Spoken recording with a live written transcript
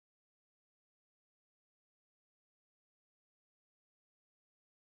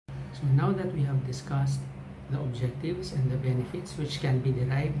So now that we have discussed the objectives and the benefits which can be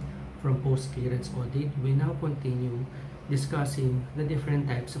derived from post-clearance audit, we now continue discussing the different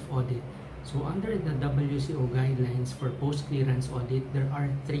types of audit. So under the WCO guidelines for post-clearance audit, there are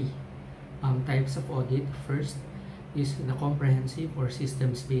three types of audit. First is the comprehensive or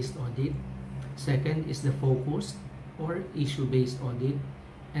systems-based audit. Second is the focused or issue-based audit.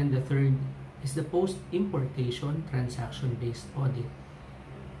 And the third is the post-importation transaction-based audit.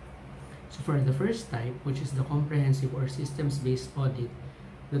 So for the first type, which is the comprehensive or systems-based audit,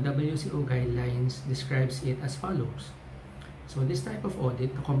 the WCO guidelines describes it as follows. So this type of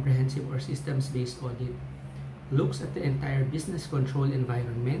audit, the comprehensive or systems-based audit, looks at the entire business control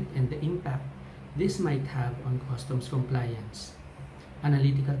environment and the impact this might have on customs compliance.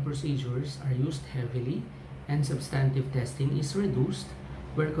 Analytical procedures are used heavily and substantive testing is reduced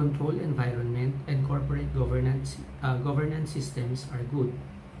where control environment and corporate governance systems are good.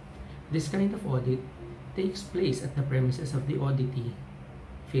 This kind of audit takes place at the premises of the auditee,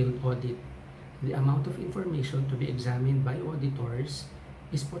 field audit. The amount of information to be examined by auditors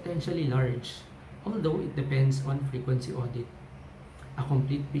is potentially large, although it depends on frequency audit. A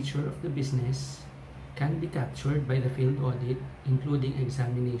complete picture of the business can be captured by the field audit, including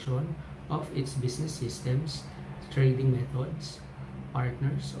examination of its business systems, trading methods,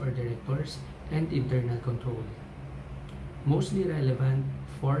 partners or directors, and internal control. Mostly relevant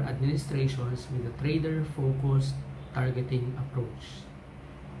for administrations with a trader-focused targeting approach.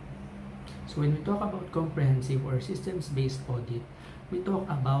 So when we talk about comprehensive or systems-based audit, we talk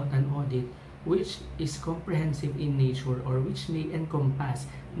about an audit which is comprehensive in nature or which may encompass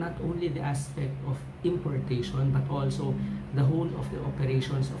not only the aspect of importation but also the whole of the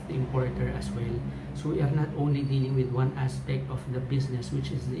operations of the importer as well. So we are not only dealing with one aspect of the business, which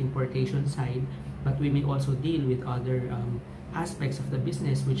is the importation side, but we may also deal with other aspects of the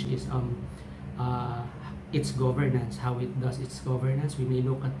business, which is its governance, how it does its governance. We may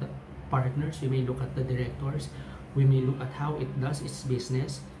look at the partners, we may look at the directors, we may look at how it does its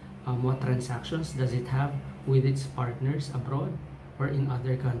business, what transactions does it have with its partners abroad or in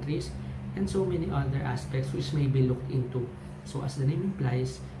other countries, and so many other aspects which may be looked into. So as the name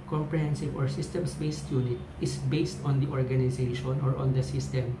implies, comprehensive or systems-based unit is based on the organization or on the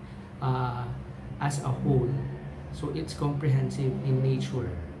system as a whole. So it's comprehensive in nature.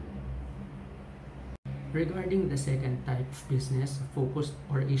 Regarding the second type of business, focused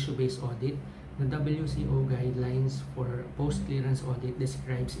or issue-based audit, the WCO guidelines for post-clearance audit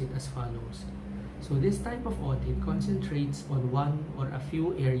describes it as follows. So this type of audit concentrates on one or a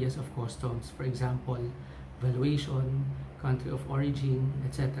few areas of customs, for example, valuation, country of origin,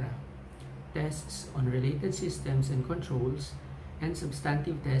 etc. Tests on related systems and controls, and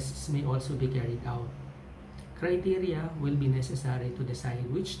substantive tests may also be carried out. Criteria will be necessary to decide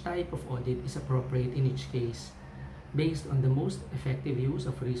which type of audit is appropriate in each case, based on the most effective use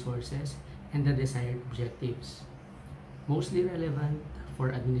of resources and the desired objectives. Mostly relevant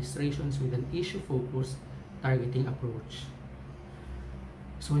for administrations with an issue-focused targeting approach.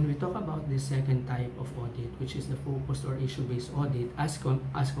 So when we talk about this second type of audit, which is the focused or issue-based audit, as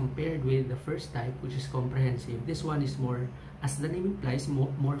compared with the first type, which is comprehensive, this one is more, as the name implies,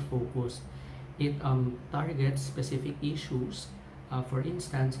 more focused. It targets specific issues. For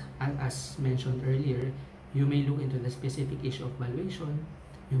instance, as mentioned earlier, you may look into the specific issue of valuation,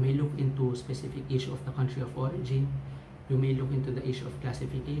 you may look into specific issue of the country of origin, you may look into the issue of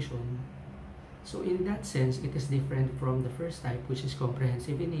classification. So in that sense, it is different from the first type, which is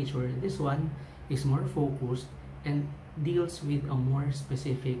comprehensive in nature. This one is more focused and deals with a more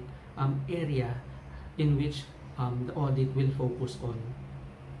specific area in which the audit will focus on.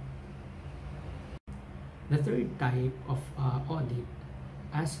 The third type of audit,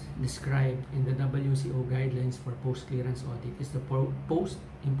 as described in the WCO guidelines for post-clearance audit, is the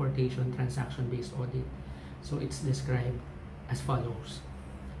post-importation transaction-based audit. So it's described as follows.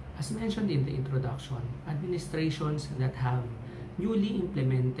 As mentioned in the introduction, administrations that have newly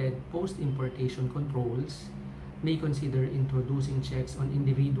implemented post-importation controls may consider introducing checks on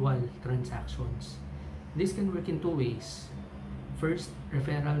individual transactions. This can work in two ways. First,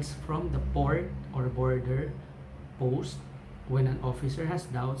 referrals from the port or border post when an officer has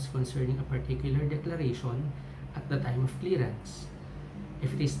doubts concerning a particular declaration at the time of clearance.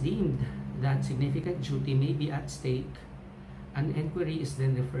 If it is deemed that significant duty may be at stake, an inquiry is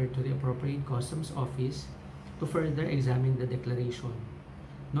then referred to the appropriate customs office to further examine the declaration,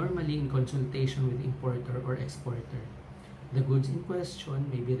 normally in consultation with importer or exporter. The goods in question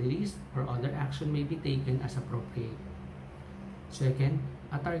may be released or other action may be taken as appropriate. Second,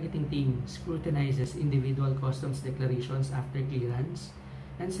 a targeting team scrutinizes individual customs declarations after clearance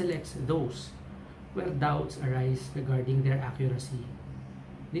and selects those where doubts arise regarding their accuracy.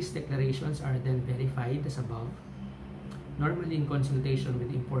 These declarations are then verified as above, normally in consultation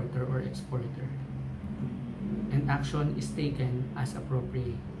with importer or exporter, and action is taken as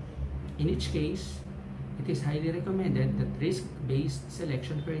appropriate. In each case, it is highly recommended that risk-based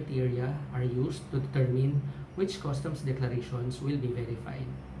selection criteria are used to determine which customs declarations will be verified.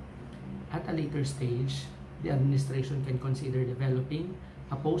 At a later stage, the administration can consider developing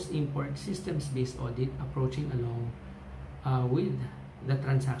a post-import systems-based audit approaching along with the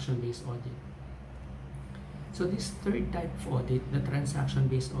transaction-based audit. So this third type of audit, the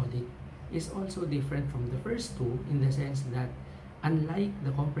transaction-based audit, is also different from the first two in the sense that unlike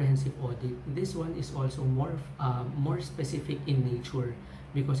the comprehensive audit, this one is also more specific in nature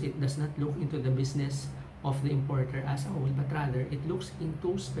because it does not look into the business of the importer as a whole, but rather it looks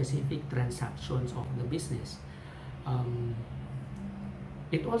into specific transactions of the business.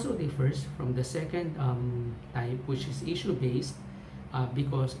 It also differs from the second type, which is issue-based,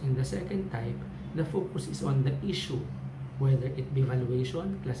 because in the second type, the focus is on the issue, whether it be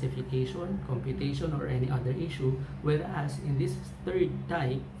valuation, classification, computation, or any other issue, whereas in this third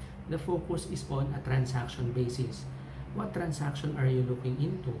type, the focus is on a transaction basis. What transaction are you looking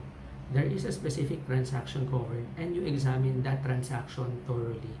into? There is a specific transaction covered and you examine that transaction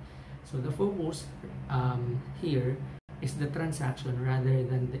thoroughly. So the focus here is the transaction rather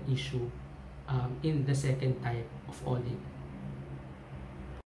than the issue in the second type of audit.